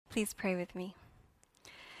Please pray with me.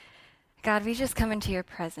 God, we just come into your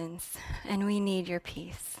presence, and we need your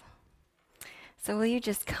peace. So will you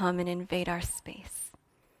just come and invade our space,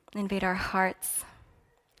 invade our hearts,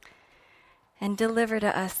 and deliver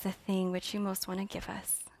to us the thing which you most want to give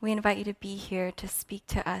us. We invite you to be here, to speak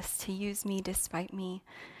to us, to use me despite me.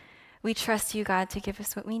 We trust you, God, to give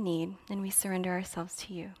us what we need, and we surrender ourselves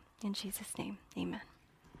to you. In Jesus' name, amen.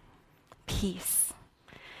 Peace.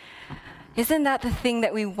 Isn't that the thing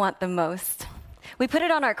that we want the most? We put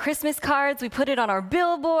it on our Christmas cards, we put it on our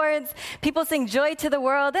billboards. People sing joy to the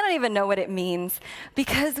world. They don't even know what it means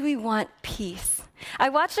because we want peace. I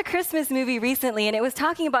watched a Christmas movie recently, and it was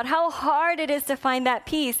talking about how hard it is to find that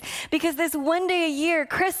peace because this one day a year,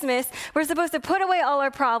 Christmas, we're supposed to put away all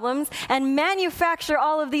our problems and manufacture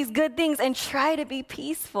all of these good things and try to be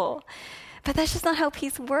peaceful. But that's just not how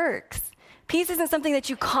peace works. Peace isn't something that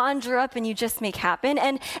you conjure up and you just make happen,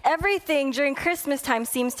 and everything during Christmas time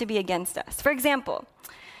seems to be against us. For example,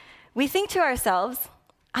 we think to ourselves,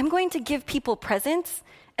 I'm going to give people presents,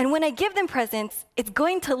 and when I give them presents, it's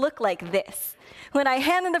going to look like this. When I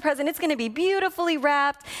hand them the present, it's going to be beautifully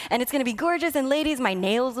wrapped, and it's going to be gorgeous, and ladies, my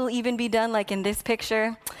nails will even be done like in this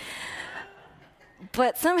picture.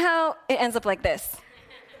 But somehow, it ends up like this.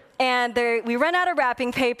 And we run out of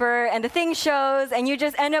wrapping paper, and the thing shows, and you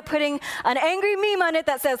just end up putting an angry meme on it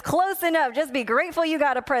that says, close enough, just be grateful you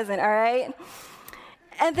got a present, all right?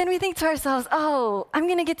 And then we think to ourselves, oh, I'm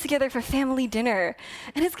going to get together for family dinner,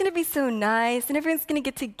 and it's going to be so nice, and everyone's going to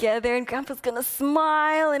get together, and Grandpa's going to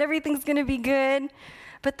smile, and everything's going to be good.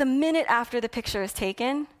 But the minute after the picture is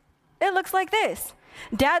taken, it looks like this.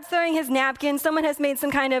 Dad's throwing his napkin, someone has made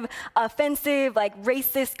some kind of offensive,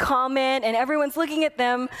 racist comment, and everyone's looking at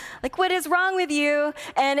them like, what is wrong with you?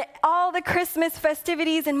 And all the Christmas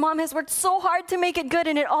festivities, and mom has worked so hard to make it good,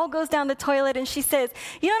 and it all goes down the toilet, and she says,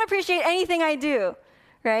 you don't appreciate anything I do,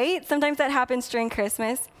 right? Sometimes that happens during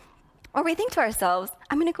Christmas. Or we think to ourselves,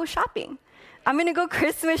 I'm going to go shopping. I'm going to go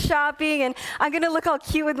Christmas shopping, and I'm going to look all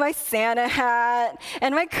cute with my Santa hat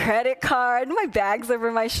and my credit card and my bags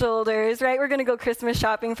over my shoulders, right? We're going to go Christmas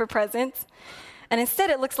shopping for presents. And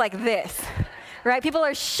instead, it looks like this, right? People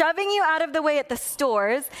are shoving you out of the way at the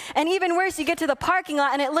stores, and even worse, you get to the parking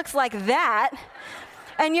lot, and it looks like that.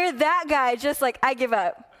 And you're that guy just like, I give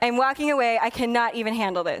up. I'm walking away. I cannot even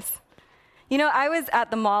handle this. You know, I was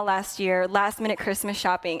at the mall last year, last-minute Christmas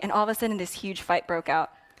shopping, and all of a sudden, this huge fight broke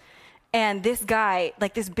out. And this guy,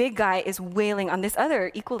 this big guy, is wailing on this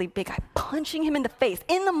other equally big guy, punching him in the face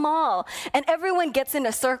in the mall. And everyone gets in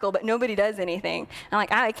a circle, but nobody does anything. I'm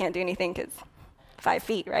like, I can't do anything because 5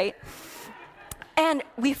 feet, right? And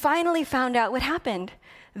we finally found out what happened.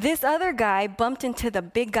 This other guy bumped into the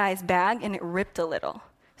big guy's bag, and it ripped a little.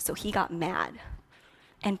 So he got mad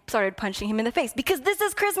and started punching him in the face because this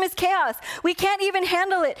is Christmas chaos. We can't even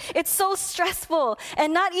handle it. It's so stressful,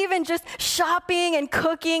 and not even just shopping and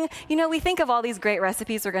cooking. You know, we think of all these great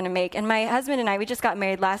recipes we're going to make, and my husband and I, we just got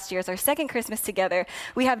married last year. It's our second Christmas together.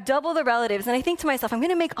 We have double the relatives, and I think to myself, I'm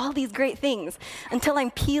going to make all these great things until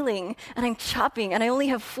I'm peeling and I'm chopping, and I only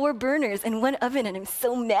have 4 burners and 1 oven, and I'm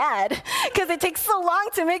so mad because it takes so long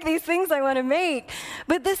to make these things I want to make.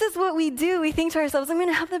 But this is what we do. We think to ourselves, I'm going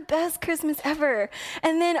to have the best Christmas ever.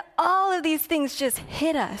 And then all of these things just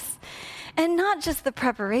hit us. And not just the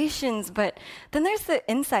preparations, but then there's the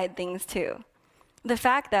inside things too. The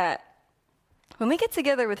fact that when we get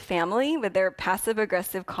together with family, with their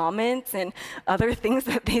passive-aggressive comments and other things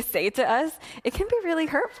that they say to us, it can be really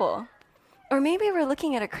hurtful. Or maybe we're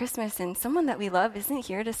looking at a Christmas and someone that we love isn't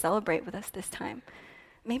here to celebrate with us this time.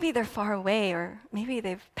 Maybe they're far away, or maybe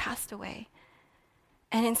they've passed away.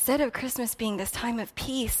 And instead of Christmas being this time of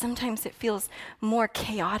peace, sometimes it feels more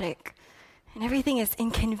chaotic. And everything is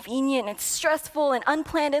inconvenient, and it's stressful and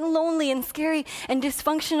unplanned and lonely and scary and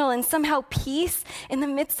dysfunctional. And somehow peace in the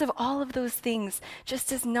midst of all of those things just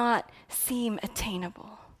does not seem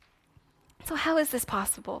attainable. So how is this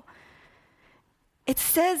possible? It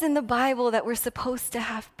says in the Bible that we're supposed to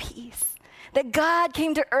have peace, that God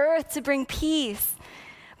came to earth to bring peace.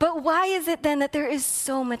 But why is it then that there is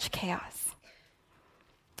so much chaos?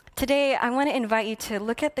 Today, I want to invite you to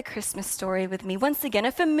look at the Christmas story with me. Once again,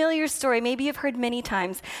 a familiar story, maybe you've heard many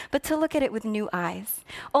times, but to look at it with new eyes.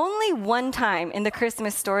 Only one time in the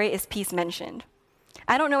Christmas story is peace mentioned.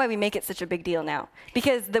 I don't know why we make it such a big deal now,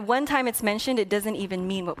 because the one time it's mentioned, it doesn't even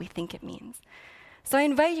mean what we think it means. So I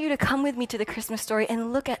invite you to come with me to the Christmas story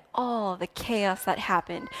and look at all the chaos that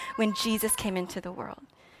happened when Jesus came into the world.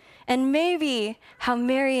 And maybe how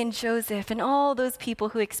Mary and Joseph and all those people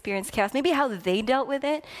who experienced chaos, maybe how they dealt with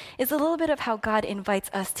it is a little bit of how God invites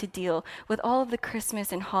us to deal with all of the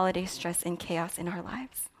Christmas and holiday stress and chaos in our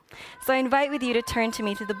lives. So I invite with you to turn to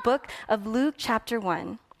me to the book of Luke chapter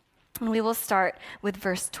 1, and we will start with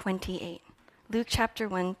verse 28. Luke chapter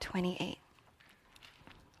 1, 28.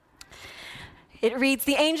 It reads,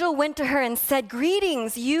 "The angel went to her and said,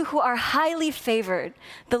 'Greetings, you who are highly favored.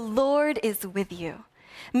 The Lord is with you.'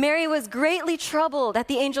 Mary was greatly troubled at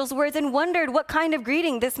the angel's words and wondered what kind of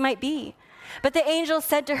greeting this might be. But the angel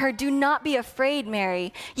said to her, 'Do not be afraid,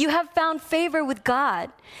 Mary. You have found favor with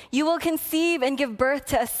God. You will conceive and give birth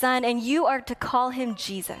to a son, and you are to call him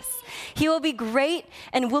Jesus. He will be great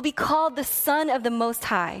and will be called the Son of the Most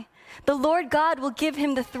High. The Lord God will give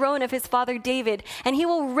him the throne of his father David, and he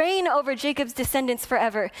will reign over Jacob's descendants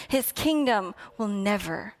forever. His kingdom will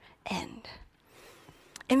never end.'"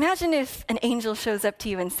 Imagine if an angel shows up to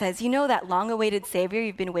you and says, "You know that long-awaited Savior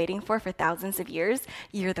you've been waiting for thousands of years?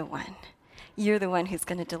 You're the one. You're the one who's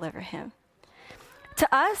going to deliver him."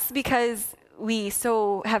 To us, because we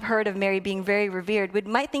so have heard of Mary being very revered, we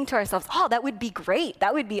might think to ourselves, "Oh, that would be great.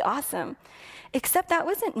 That would be awesome." Except that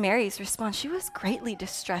wasn't Mary's response. She was greatly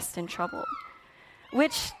distressed and troubled,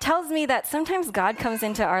 which tells me that sometimes God comes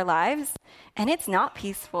into our lives and it's not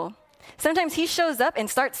peaceful. Sometimes he shows up and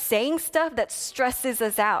starts saying stuff that stresses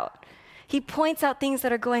us out. He points out things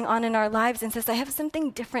that are going on in our lives and says, "I have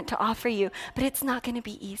something different to offer you, but it's not going to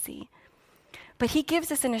be easy." But he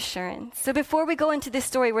gives us an assurance. So before we go into this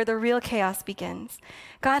story where the real chaos begins,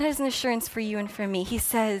 God has an assurance for you and for me. He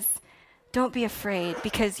says, "Don't be afraid,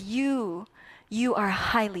 because you are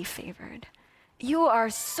highly favored. You are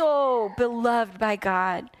so beloved by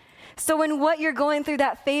God. So in what you're going through,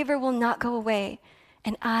 that favor will not go away,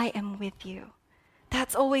 and I am with you."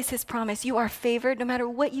 That's always his promise. You are favored no matter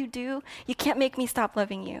what you do. You can't make me stop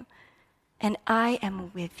loving you. And I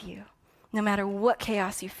am with you. No matter what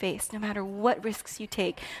chaos you face, no matter what risks you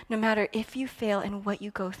take, no matter if you fail and what you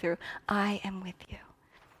go through, I am with you.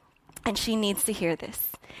 And she needs to hear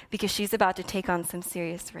this because she's about to take on some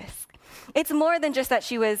serious risk. It's more than just that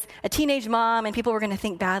she was a teenage mom and people were going to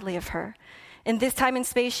think badly of her. In this time and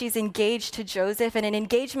space, she's engaged to Joseph, and an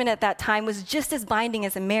engagement at that time was just as binding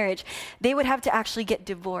as a marriage. They would have to actually get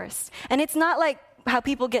divorced. And it's not like how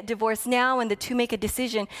people get divorced now when the two make a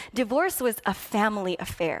decision. Divorce was a family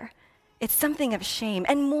affair. It's something of shame.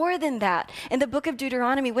 And more than that, in the book of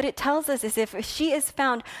Deuteronomy, what it tells us is if she is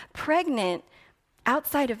found pregnant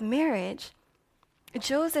outside of marriage,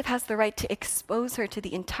 Joseph has the right to expose her to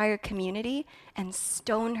the entire community and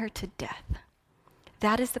stone her to death.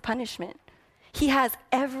 That is the punishment. He has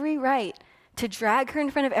every right to drag her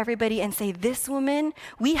in front of everybody and say, "This woman,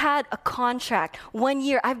 we had a contract. 1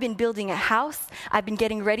 year, I've been building a house. I've been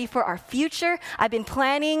getting ready for our future. I've been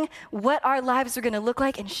planning what our lives are going to look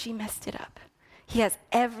like, and she messed it up." He has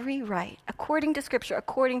every right, according to Scripture,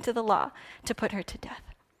 according to the law, to put her to death.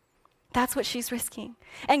 That's what she's risking.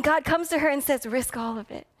 And God comes to her and says, "Risk all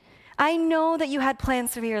of it. I know that you had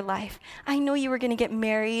plans for your life. I know you were going to get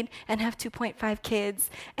married and have 2.5 kids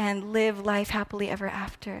and live life happily ever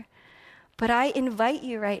after. But I invite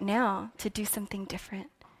you right now to do something different."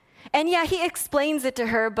 And yeah, he explains it to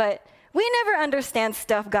her, but we never understand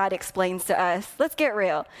stuff God explains to us. Let's get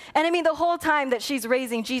real. And I mean, the whole time that she's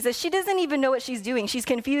raising Jesus, she doesn't even know what she's doing. She's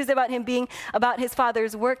confused about him being about his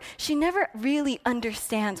father's work. She never really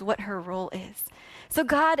understands what her role is. So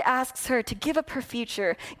God asks her to give up her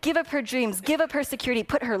future, give up her dreams, give up her security,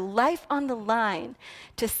 put her life on the line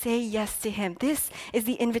to say yes to him. This is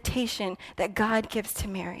the invitation that God gives to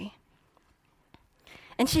Mary.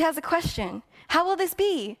 And she has a question. "How will this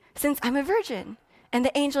be, since I'm a virgin?" And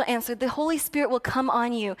the angel answered, "The Holy Spirit will come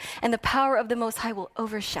on you, and the power of the Most High will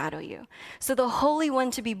overshadow you. So the Holy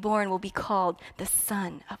One to be born will be called the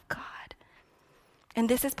Son of God." And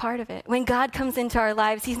this is part of it. When God comes into our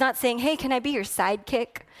lives, he's not saying, "Hey, can I be your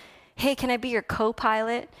sidekick? Hey, can I be your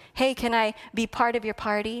co-pilot? Hey, can I be part of your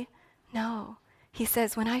party?" No. He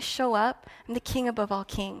says, "When I show up, I'm the king above all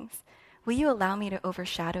kings. Will you allow me to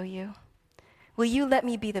overshadow you? Will you let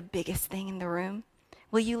me be the biggest thing in the room?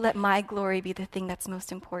 Will you let my glory be the thing that's most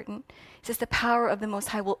important?" He says the power of the Most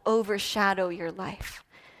High will overshadow your life.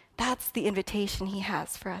 That's the invitation he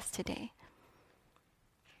has for us today.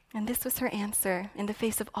 And this was her answer in the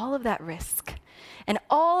face of all of that risk and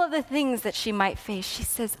all of the things that she might face. She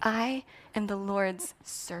says, "I am the Lord's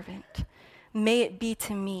servant. May it be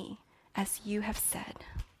to me as you have said."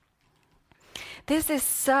 This is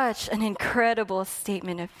such an incredible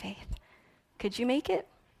statement of faith. Could you make it?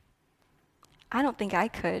 I don't think I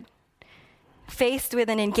could. Faced with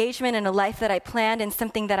an engagement and a life that I planned and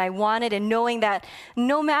something that I wanted, and knowing that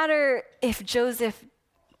no matter if Joseph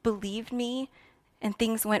believed me, and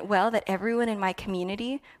things went well, that everyone in my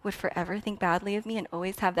community would forever think badly of me and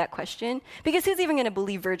always have that question? Because who's even going to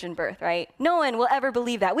believe virgin birth, right? No one will ever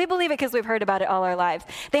believe that. We believe it because we've heard about it all our lives.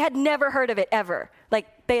 They had never heard of it ever.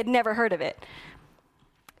 Like, they had never heard of it.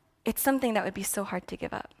 It's something that would be so hard to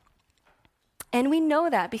give up. And we know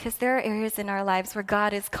that because there are areas in our lives where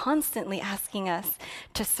God is constantly asking us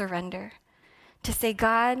to surrender, to say,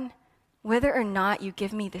 God, whether or not you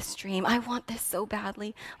give me this dream, I want this so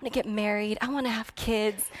badly. I want to get married. I want to have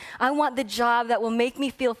kids. I want the job that will make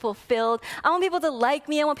me feel fulfilled. I want people to like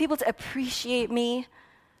me. I want people to appreciate me.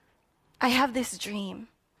 I have this dream.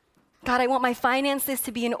 God, I want my finances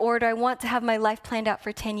to be in order. I want to have my life planned out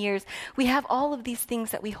for 10 years. We have all of these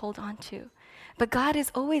things that we hold on to. But God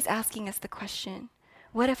is always asking us the question,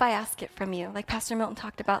 what if I ask it from you? Like Pastor Milton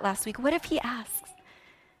talked about last week. What if he asks?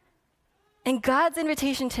 And God's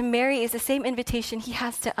invitation to Mary is the same invitation he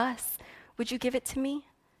has to us. Would you give it to me?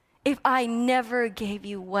 If I never gave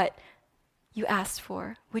you what you asked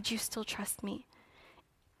for, would you still trust me?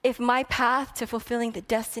 If my path to fulfilling the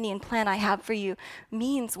destiny and plan I have for you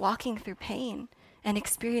means walking through pain and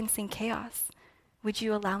experiencing chaos, would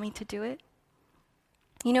you allow me to do it?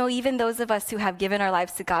 You know, even those of us who have given our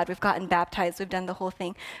lives to God, we've gotten baptized, we've done the whole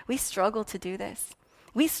thing, we struggle to do this.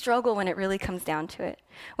 We struggle when it really comes down to it.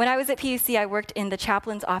 When I was at PUC, I worked in the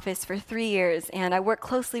chaplain's office for 3 years, and I worked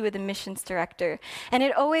closely with the missions director. And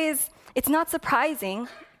it's not surprising,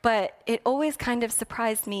 but it always kind of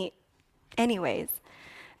surprised me anyways.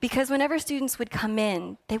 Because whenever students would come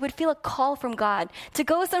in, they would feel a call from God to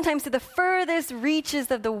go sometimes to the furthest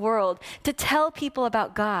reaches of the world to tell people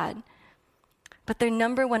about God. But their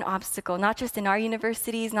number one obstacle, not just in our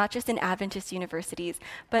universities, not just in Adventist universities,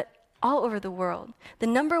 but all over the world, the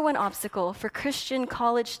number one obstacle for Christian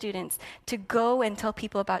college students to go and tell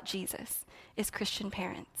people about Jesus is Christian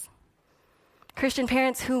parents. Christian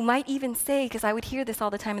parents who might even say, because I would hear this all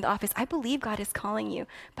the time in the office, I believe God is calling you,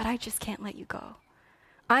 but I just can't let you go.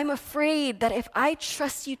 I'm afraid that if I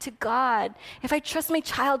trust you to God, if I trust my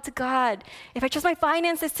child to God, if I trust my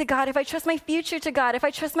finances to God, if I trust my future to God, if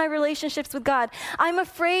I trust my relationships with God, I'm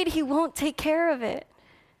afraid he won't take care of it.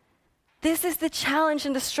 This is the challenge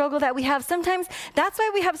and the struggle that we have. Sometimes that's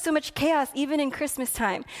why we have so much chaos even in Christmas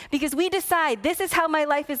time, because we decide this is how my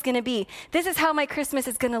life is going to be. This is how my Christmas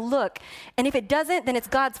is going to look. And if it doesn't, then it's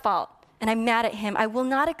God's fault. And I'm mad at him. I will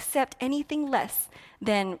not accept anything less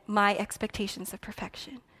than my expectations of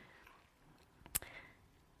perfection.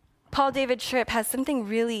 Paul David Tripp has something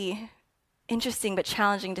really interesting but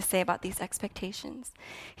challenging to say about these expectations.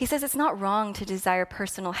 He says it's not wrong to desire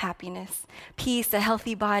personal happiness, peace, a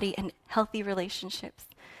healthy body, and healthy relationships.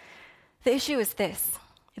 The issue is this: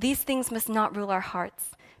 these things must not rule our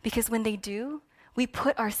hearts, because when they do, we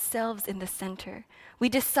put ourselves in the center. We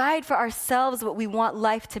decide for ourselves what we want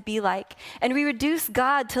life to be like, and we reduce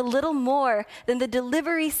God to little more than the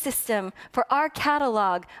delivery system for our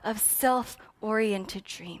catalog of self-oriented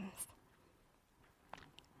dreams.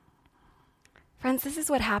 Friends, this is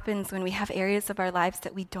what happens when we have areas of our lives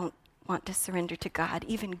that we don't want to surrender to God,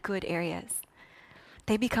 even good areas.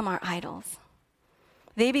 They become our idols.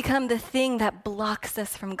 They become the thing that blocks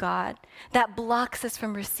us from God, that blocks us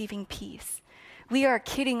from receiving peace. We are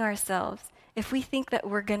kidding ourselves if we think that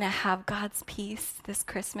we're going to have God's peace this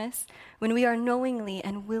Christmas when we are knowingly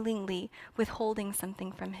and willingly withholding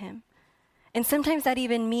something from him. And sometimes that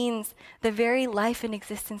even means the very life and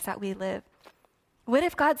existence that we live. What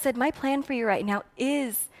if God said, my plan for you right now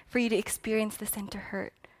is for you to experience this and to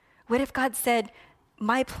hurt? What if God said,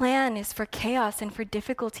 my plan is for chaos and for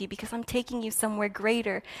difficulty because I'm taking you somewhere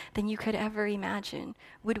greater than you could ever imagine?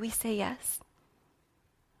 Would we say yes?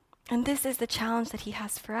 And this is the challenge that he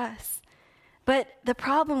has for us. But the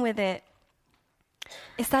problem with it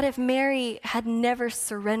is that if Mary had never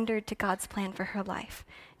surrendered to God's plan for her life,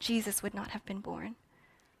 Jesus would not have been born.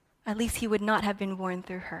 At least he would not have been born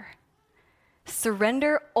through her.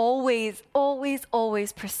 Surrender always, always,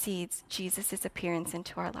 always precedes Jesus' appearance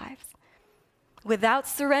into our lives. Without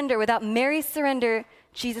surrender, without Mary's surrender,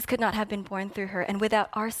 Jesus could not have been born through her. And without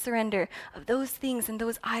our surrender of those things and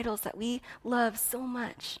those idols that we love so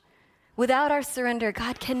much, without our surrender,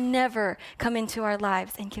 God can never come into our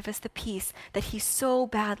lives and give us the peace that he so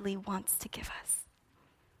badly wants to give us.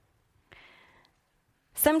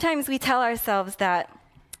 Sometimes we tell ourselves that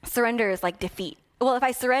surrender is like defeat. Well, if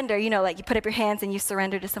I surrender, like you put up your hands and you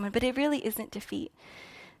surrender to someone, but it really isn't defeat.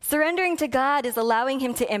 Surrendering to God is allowing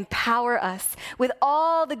him to empower us with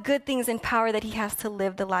all the good things and power that he has to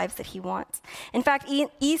live the lives that he wants. In fact,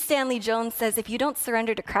 E. Stanley Jones says, if you don't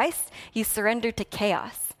surrender to Christ, you surrender to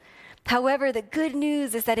chaos. However, the good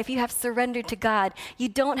news is that if you have surrendered to God, you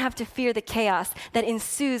don't have to fear the chaos that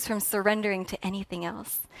ensues from surrendering to anything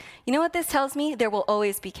else. You know what this tells me? There will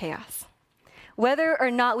always be chaos. Whether or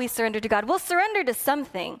not we surrender to God, we'll surrender to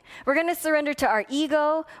something. We're going to surrender to our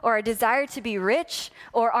ego or our desire to be rich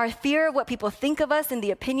or our fear of what people think of us and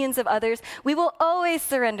the opinions of others. We will always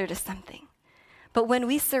surrender to something. But when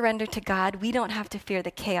we surrender to God, we don't have to fear the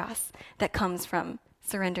chaos that comes from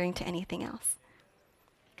surrendering to anything else.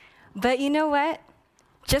 But you know what?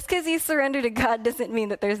 Just because you surrender to God doesn't mean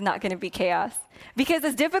that there's not going to be chaos. Because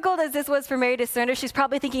as difficult as this was for Mary to surrender, she's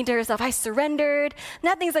probably thinking to herself, I surrendered,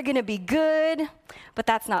 nothing's going to be good. But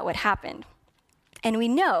that's not what happened. And we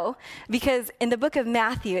know because in the book of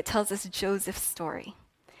Matthew, it tells us Joseph's story.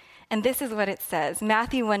 And this is what it says,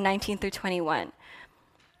 Matthew 1:19 through 21.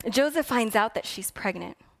 Joseph finds out that she's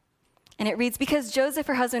pregnant. And it reads, because Joseph,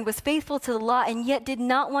 her husband, was faithful to the law and yet did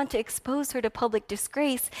not want to expose her to public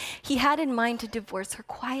disgrace, he had in mind to divorce her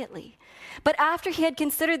quietly. But after he had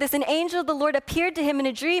considered this, an angel of the Lord appeared to him in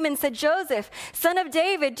a dream and said, Joseph, son of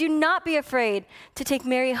David, do not be afraid to take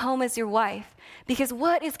Mary home as your wife, because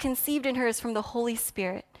what is conceived in her is from the Holy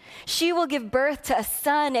Spirit. She will give birth to a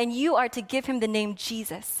son, and you are to give him the name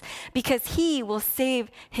Jesus, because he will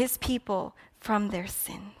save his people from their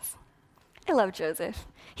sins. I love Joseph.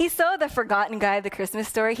 He's so the forgotten guy of the Christmas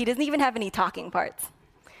story. He doesn't even have any talking parts.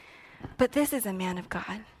 But this is a man of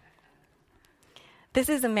God. This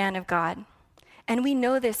is a man of God. And we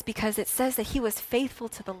know this because it says that he was faithful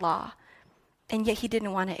to the law, and yet he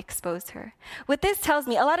didn't want to expose her. What this tells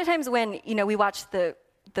me, a lot of times when, we watch the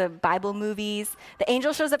Bible movies, the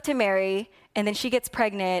angel shows up to Mary, and then she gets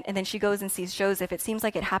pregnant, and then she goes and sees Joseph. It seems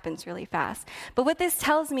like it happens really fast. But what this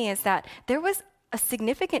tells me is that there was a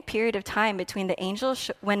significant period of time between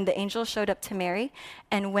when the angel showed up to Mary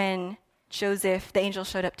and when the angel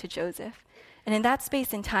showed up to Joseph. And in that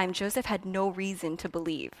space and time, Joseph had no reason to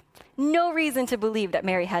believe that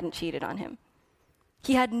Mary hadn't cheated on him.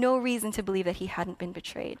 He had no reason to believe that he hadn't been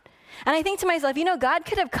betrayed. And I think to myself, God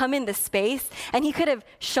could have come in this space and he could have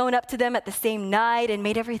shown up to them at the same night and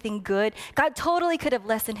made everything good. God totally could have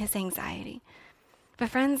lessened his anxiety. But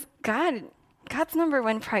friends, God's number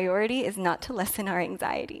one priority is not to lessen our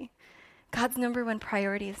anxiety. God's number one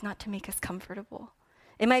priority is not to make us comfortable.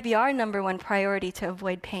 It might be our number one priority to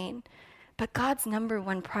avoid pain, but God's number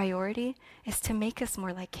one priority is to make us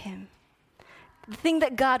more like him. The thing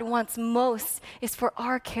that God wants most is for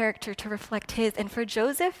our character to reflect his. And for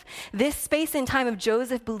Joseph, this space and time of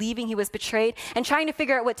Joseph believing he was betrayed and trying to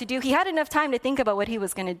figure out what to do, he had enough time to think about what he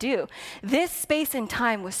was going to do. This space and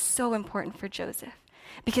time was so important for Joseph,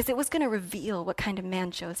 because it was going to reveal what kind of man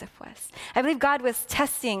Joseph was. I believe God was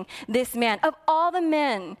testing this man. Of all the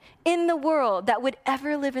men in the world that would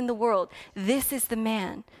ever live in the world, this is the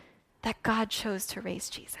man that God chose to raise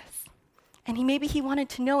Jesus. And maybe he wanted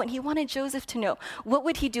to know, and he wanted Joseph to know. What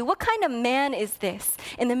would he do? What kind of man is this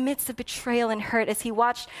in the midst of betrayal and hurt, as he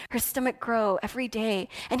watched her stomach grow every day,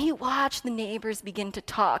 and he watched the neighbors begin to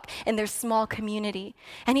talk in their small community.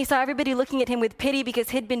 And he saw everybody looking at him with pity because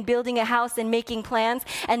he'd been building a house and making plans,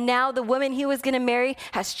 and now the woman he was going to marry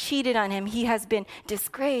has cheated on him. He has been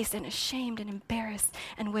disgraced and ashamed and embarrassed,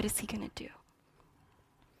 and what is he going to do?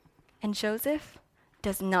 And Joseph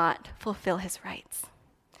does not fulfill his rights.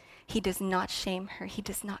 He does not shame her. He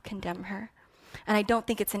does not condemn her. And I don't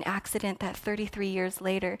think it's an accident that 33 years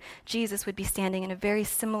later, Jesus would be standing in a very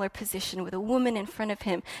similar position with a woman in front of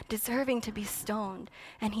him, deserving to be stoned.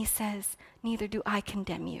 And he says, neither do I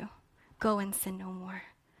condemn you. Go and sin no more.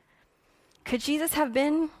 Could Jesus have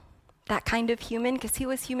been that kind of human? Because he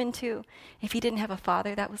was human too, if he didn't have a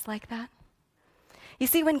father that was like that. You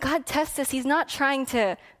see, when God tests us, he's not trying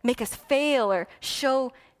to make us fail or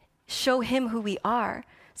show him who we are.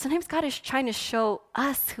 Sometimes God is trying to show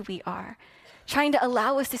us who we are, trying to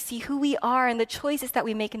allow us to see who we are and the choices that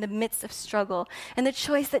we make in the midst of struggle. And the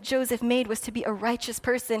choice that Joseph made was to be a righteous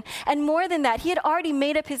person. And more than that, he had already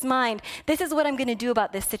made up his mind, this is what I'm going to do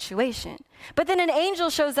about this situation. But then an angel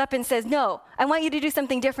shows up and says, no, I want you to do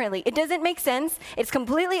something differently. It doesn't make sense. It's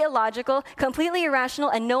completely illogical, completely irrational,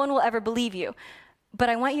 and no one will ever believe you. But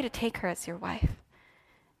I want you to take her as your wife.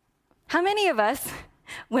 How many of us,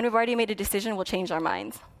 when we've already made a decision, will change our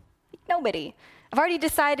minds? Nobody. I've already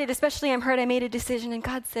decided, especially I'm hurt, I made a decision, and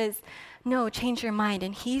God says, no, change your mind.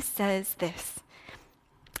 And he says this.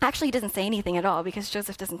 Actually, he doesn't say anything at all because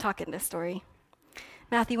Joseph doesn't talk in this story.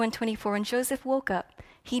 Matthew 1:24, when Joseph woke up,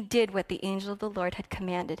 he did what the angel of the Lord had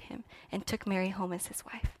commanded him and took Mary home as his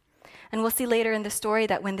wife. And we'll see later in the story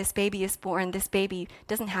that when this baby is born, this baby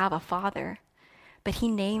doesn't have a father. but he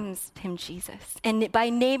names him Jesus. And by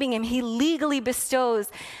naming him, he legally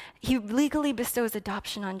bestows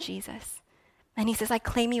adoption on Jesus. And he says, I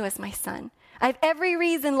claim you as my son. I have every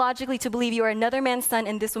reason logically to believe you are another man's son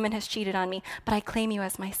and this woman has cheated on me, but I claim you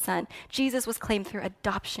as my son. Jesus was claimed through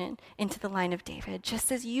adoption into the line of David,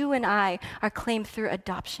 just as you and I are claimed through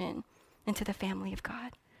adoption into the family of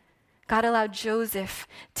God. God allowed Joseph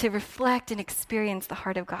to reflect and experience the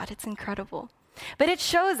heart of God. It's incredible. But it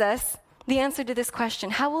shows us the answer to this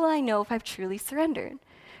question: how will I know if I've truly surrendered?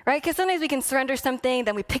 Right? Because sometimes we can surrender something,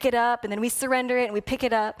 then we pick it up, and then we surrender it, and we pick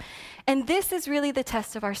it up. And this is really the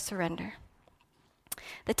test of our surrender.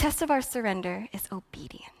 The test of our surrender is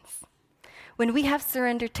obedience. When we have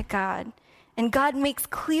surrendered to God, and God makes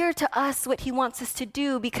clear to us what he wants us to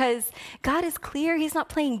do, because God is clear. He's not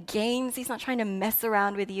playing games. He's not trying to mess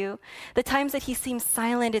around with you. The times that he seems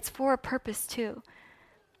silent, it's for a purpose too.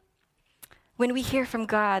 When we hear from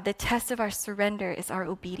God, the test of our surrender is our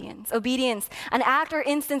obedience. Obedience, an act or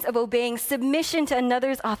instance of obeying, submission to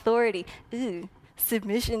another's authority.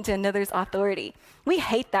 Submission to another's authority. We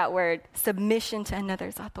hate that word, submission to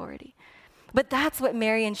another's authority. But that's what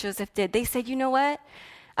Mary and Joseph did. They said, you know what?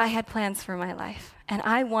 I had plans for my life, and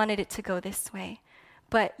I wanted it to go this way.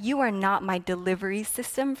 But you are not my delivery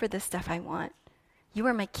system for the stuff I want. You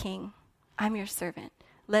are my king. I'm your servant.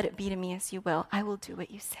 Let it be to me as you will. I will do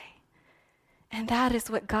what you say. And that is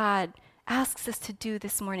what God asks us to do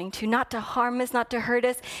this morning, to not to harm us, not to hurt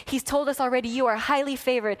us. He's told us already, you are highly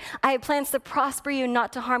favored. I have plans to prosper you,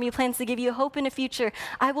 not to harm you, plans to give you hope in the future.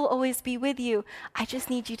 I will always be with you. I just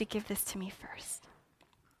need you to give this to me first.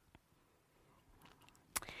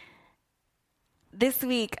 This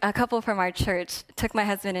week, a couple from our church took my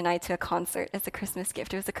husband and I to a concert as a Christmas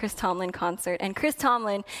gift. It was a Chris Tomlin concert. And Chris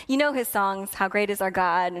Tomlin, you know his songs, How Great Is Our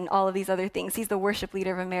God, and all of these other things. He's the worship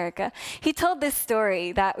leader of America. He told this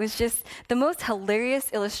story that was just the most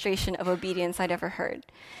hilarious illustration of obedience I'd ever heard.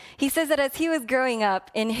 He says that as he was growing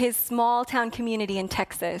up in his small town community in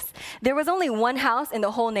Texas, there was only one house in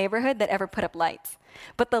the whole neighborhood that ever put up lights.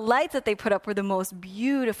 But the lights that they put up were the most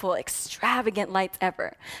beautiful, extravagant lights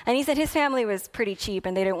ever. And he said his family was pretty cheap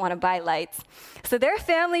and they didn't want to buy lights. So their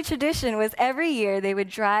family tradition was every year they would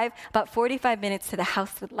drive about 45 minutes to the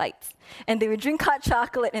house with lights. And they would drink hot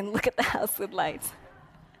chocolate and look at the house with lights.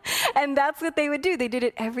 And that's what they would do. They did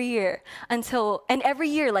it every year and every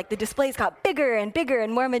year, like the displays got bigger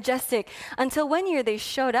and more majestic, until one year they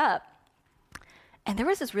showed up and there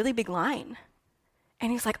was this really big line.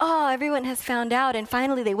 And he's like, oh, everyone has found out. And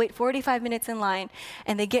finally, they wait 45 minutes in line,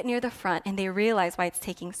 and they get near the front, and they realize why it's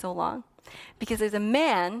taking so long. Because there's a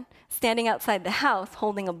man standing outside the house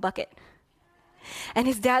holding a bucket. And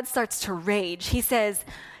his dad starts to rage. He says,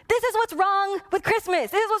 this is what's wrong with Christmas.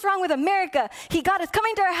 This is what's wrong with America. He got us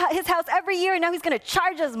coming to his house every year, and now he's going to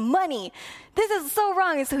charge us money. This is so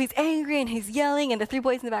wrong. And so he's angry, and he's yelling, and the three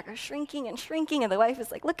boys in the back are shrinking, and the wife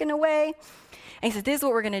is like looking away. And he said, this is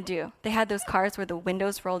what we're going to do. They had those cars where the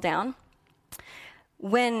windows roll down.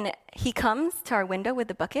 When he comes to our window with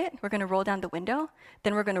the bucket, we're going to roll down the window.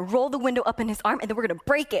 Then we're going to roll the window up in his arm, and then we're going to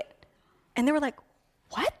break it. And they were like,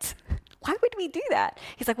 what? Why would we do that?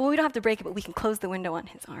 He's like, well, we don't have to break it, but we can close the window on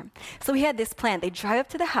his arm. So we had this plan. They drive up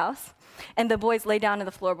to the house, and the boys lay down on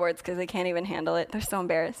the floorboards because they can't even handle it. They're so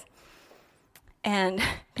embarrassed. And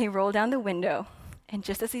they roll down the window. And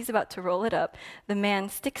just as he's about to roll it up, the man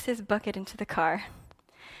sticks his bucket into the car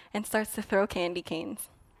and starts to throw candy canes.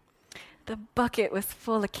 The bucket was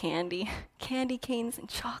full of candy canes and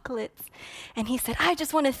chocolates. And he said, I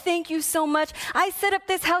just want to thank you so much. I set up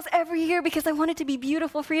this house every year because I want it to be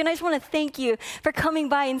beautiful for you. And I just want to thank you for coming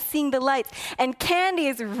by and seeing the lights. And candy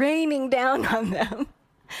is raining down on them.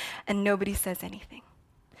 And nobody says anything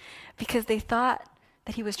because they thought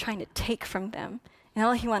that he was trying to take from them. And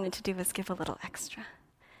all he wanted to do was give a little extra.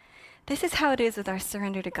 This is how it is with our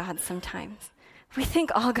surrender to God sometimes. We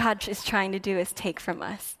think all God is trying to do is take from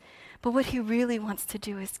us. But what he really wants to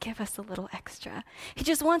do is give us a little extra. He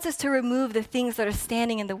just wants us to remove the things that are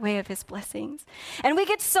standing in the way of his blessings. And we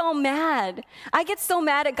get so mad. I get so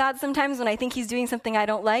mad at God sometimes when I think he's doing something I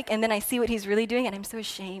don't like, and then I see what he's really doing, and I'm so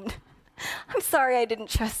ashamed. I'm sorry I didn't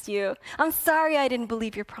trust you. I'm sorry I didn't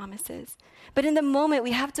believe your promises. But in the moment,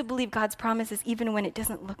 we have to believe God's promises even when it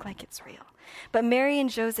doesn't look like it's real. But Mary and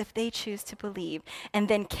Joseph, they choose to believe, and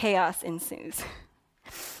then chaos ensues.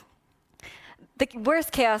 The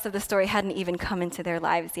worst chaos of the story hadn't even come into their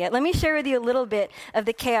lives yet. Let me share with you a little bit of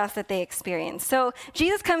the chaos that they experienced. So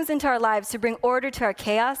Jesus comes into our lives to bring order to our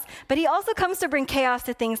chaos, but he also comes to bring chaos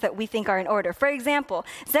to things that we think are in order. For example,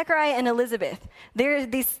 Zechariah and Elizabeth, they're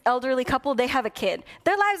this elderly couple, they have a kid.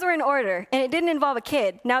 Their lives were in order, and it didn't involve a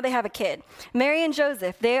kid. Now they have a kid. Mary and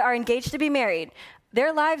Joseph, they are engaged to be married.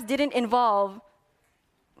 Their lives didn't involve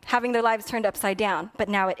having their lives turned upside down, but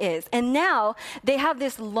now it is. And now they have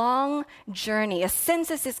this long journey. A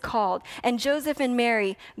census is called, and Joseph and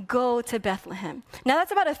Mary go to Bethlehem. Now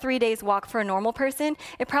that's about a 3 days walk for a normal person.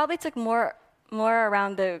 It probably took more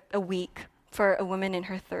around a week for a woman in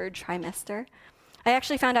her third trimester. I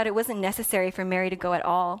actually found out it wasn't necessary for Mary to go at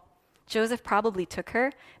all. Joseph probably took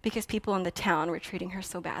her because people in the town were treating her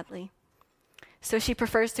so badly. So she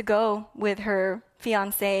prefers to go with her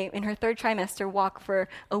fiancé in her third trimester, walk for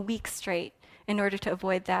a week straight in order to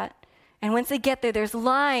avoid that. And once they get there, there's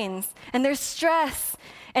lines and there's stress.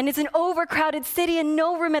 And it's an overcrowded city and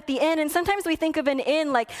no room at the inn. And sometimes we think of an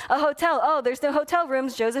inn like a hotel. Oh, there's no hotel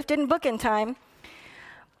rooms. Joseph didn't book in time.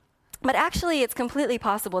 But actually, it's completely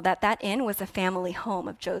possible that that inn was a family home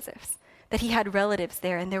of Joseph's, that he had relatives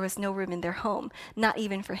there and there was no room in their home, not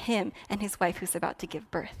even for him and his wife who's about to give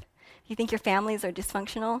birth. You think your families are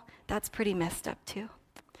dysfunctional? That's pretty messed up too.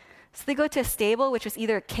 So they go to a stable, which was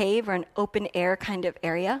either a cave or an open air kind of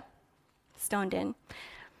area, stoned in.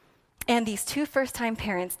 And these two first-time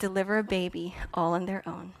parents deliver a baby all on their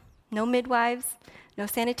own. No midwives, no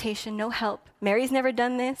sanitation, no help. Mary's never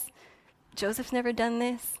done this. Joseph's never done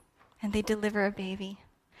this. And they deliver a baby.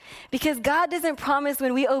 Because God doesn't promise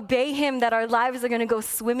when we obey him that our lives are going to go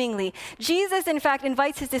swimmingly. Jesus, in fact,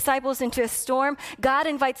 invites his disciples into a storm. God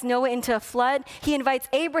invites Noah into a flood. He invites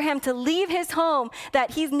Abraham to leave his home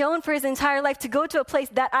that he's known for his entire life to go to a place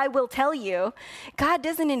that I will tell you. God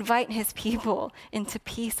doesn't invite his people into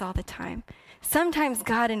peace all the time. Sometimes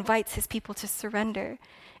God invites his people to surrender,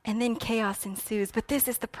 and then chaos ensues. But this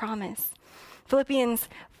is the promise. Philippians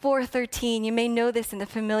 4:13, you may know this in the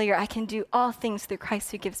familiar, I can do all things through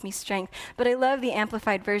Christ who gives me strength. But I love the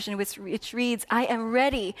Amplified Version, which reads, I am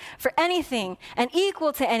ready for anything and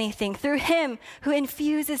equal to anything through him who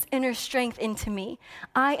infuses inner strength into me.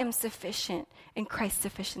 I am sufficient in Christ's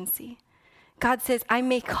sufficiency. God says, I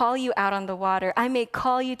may call you out on the water. I may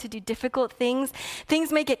call you to do difficult things.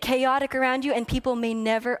 Things may get chaotic around you and people may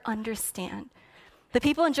never understand. The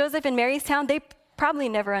people in Joseph and Mary's town, they probably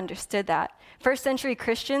never understood that. First century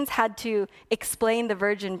Christians had to explain the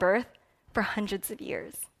virgin birth for hundreds of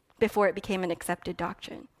years before it became an accepted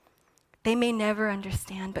doctrine. They may never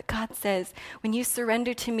understand, but God says, when you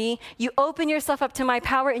surrender to me, you open yourself up to my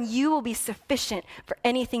power and you will be sufficient for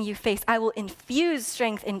anything you face. I will infuse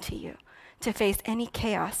strength into you to face any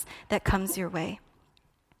chaos that comes your way.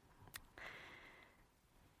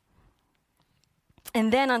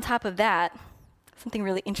 And then on top of that, something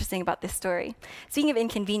really interesting about this story. Speaking of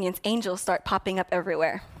inconvenience, angels start popping up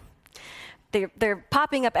everywhere. They're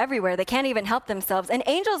popping up everywhere. They can't even help themselves. And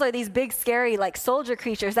angels are these big, scary, like soldier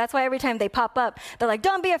creatures. That's why every time they pop up, they're like,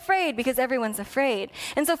 don't be afraid, because everyone's afraid.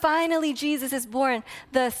 And so finally, Jesus is born.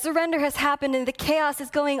 The surrender has happened and the chaos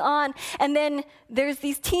is going on. And then there's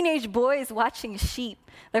these teenage boys watching sheep.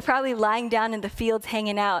 They're probably lying down in the fields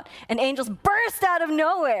hanging out. And angels burst out of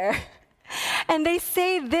nowhere. And they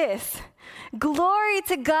say this, glory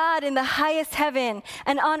to God in the highest heaven,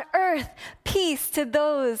 and on earth peace to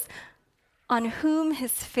those on whom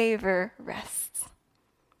his favor rests.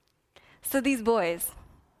 So these boys,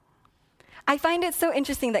 I find it so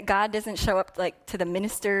interesting that God doesn't show up like to the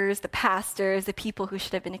ministers, the pastors, the people who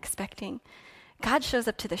should have been expecting. God shows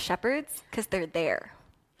up to the shepherds because they're there,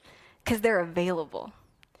 because they're available.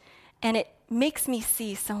 And it makes me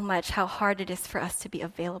see so much how hard it is for us to be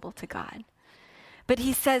available to God. But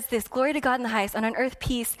he says this, glory to God in the highest, and on earth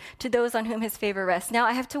peace to those on whom his favor rests. Now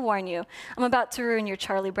I have to warn you, I'm about to ruin your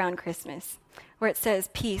Charlie Brown Christmas, where it says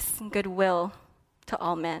peace and goodwill to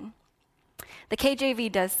all men. The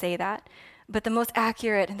KJV does say that, but the most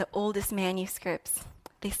accurate and the oldest manuscripts,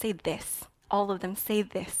 they say this. All of them say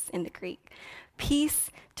this in the Greek. Peace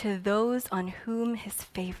to those on whom his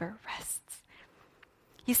favor rests.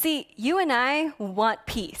 You see, you and I want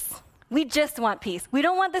peace. We just want peace. We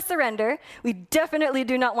don't want the surrender. We definitely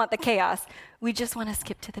do not want the chaos. We just want to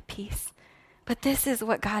skip to the peace. But this is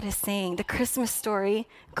what God is saying. The Christmas story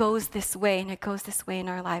goes this way, and it goes this way in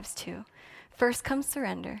our lives too. First comes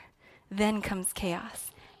surrender, then comes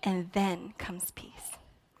chaos, and then comes peace.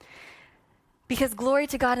 Because glory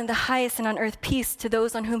to God in the highest, and on earth peace to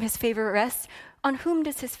those on whom his favor rests. On whom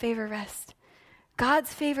does his favor rest?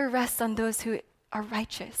 God's favor rests on those who are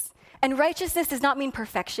righteous. And righteousness does not mean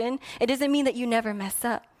perfection. It doesn't mean that you never mess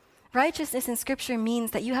up. Righteousness in Scripture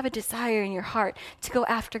means that you have a desire in your heart to go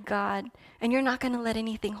after God, and you're not going to let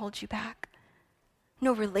anything hold you back.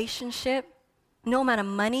 No relationship, no amount of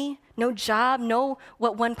money, no job, no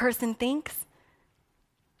what one person thinks.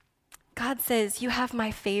 God says, you have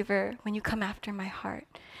my favor when you come after my heart.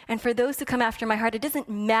 And for those who come after my heart, it doesn't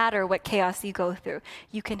matter what chaos you go through.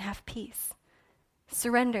 You can have peace.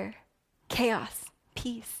 Surrender, chaos,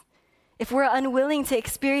 peace. If we're unwilling to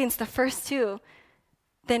experience the first two,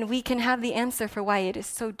 then we can have the answer for why it is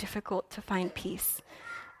so difficult to find peace,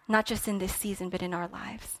 not just in this season, but in our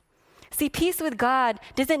lives. See, peace with God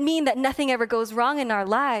doesn't mean that nothing ever goes wrong in our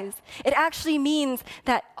lives. It actually means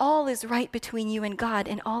that all is right between you and God,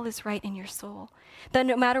 and all is right in your soul. That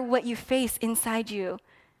no matter what you face inside you,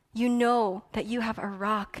 you know that you have a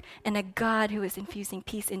rock and a God who is infusing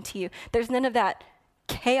peace into you. There's none of that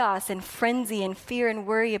chaos and frenzy and fear and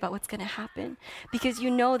worry about what's going to happen, because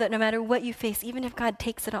you know that no matter what you face, even if God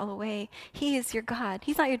takes it all away, He is your God.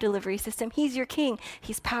 He's not your delivery system. He's your King.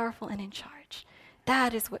 He's powerful and in charge.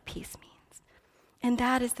 That is what peace means. And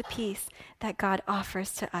that is the peace that God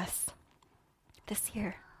offers to us this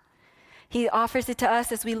year. He offers it to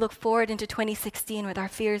us as we look forward into 2016 with our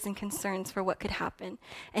fears and concerns for what could happen.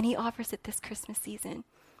 And He offers it this Christmas season.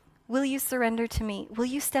 Will you surrender to me? Will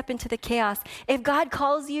you step into the chaos? If God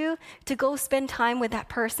calls you to go spend time with that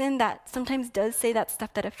person that sometimes does say that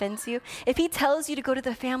stuff that offends you, if He tells you to go to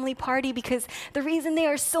the family party because the reason they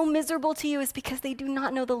are so miserable to you is because they do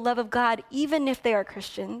not know the love of God, even if they are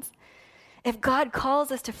Christians, if God calls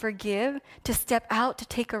us to forgive, to step out, to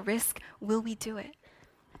take a risk, will we do it?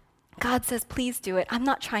 God says, please do it. I'm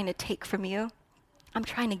not trying to take from you. I'm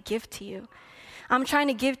trying to give to you. I'm trying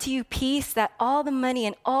to give to you peace that all the money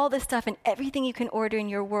and all the stuff and everything you can order in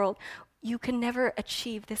your world, you can never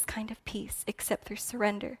achieve this kind of peace except through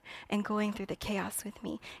surrender and going through the chaos with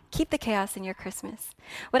me. Keep the chaos in your Christmas.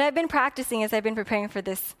 What I've been practicing as I've been preparing for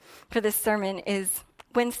this sermon is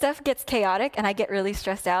when stuff gets chaotic and I get really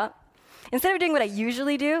stressed out, instead of doing what I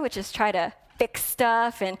usually do, which is try to fix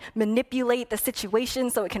stuff and manipulate the situation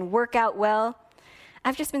so it can work out well,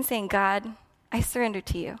 I've just been saying, God, I surrender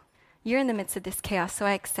to you. You're in the midst of this chaos, so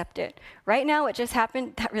I accept it. Right now, what just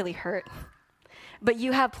happened, that really hurt. But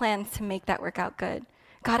you have plans to make that work out good.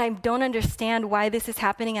 God, I don't understand why this is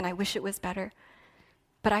happening, and I wish it was better.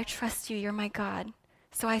 But I trust you. You're my God.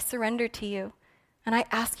 So I surrender to you, and I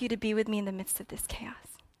ask you to be with me in the midst of this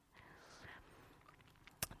chaos.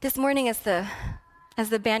 This morning, as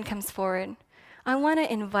the band comes forward, I want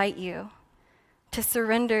to invite you to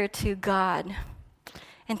surrender to God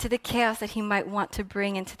and to the chaos that He might want to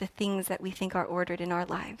bring into the things that we think are ordered in our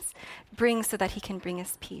lives. Bring so that He can bring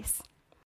us peace.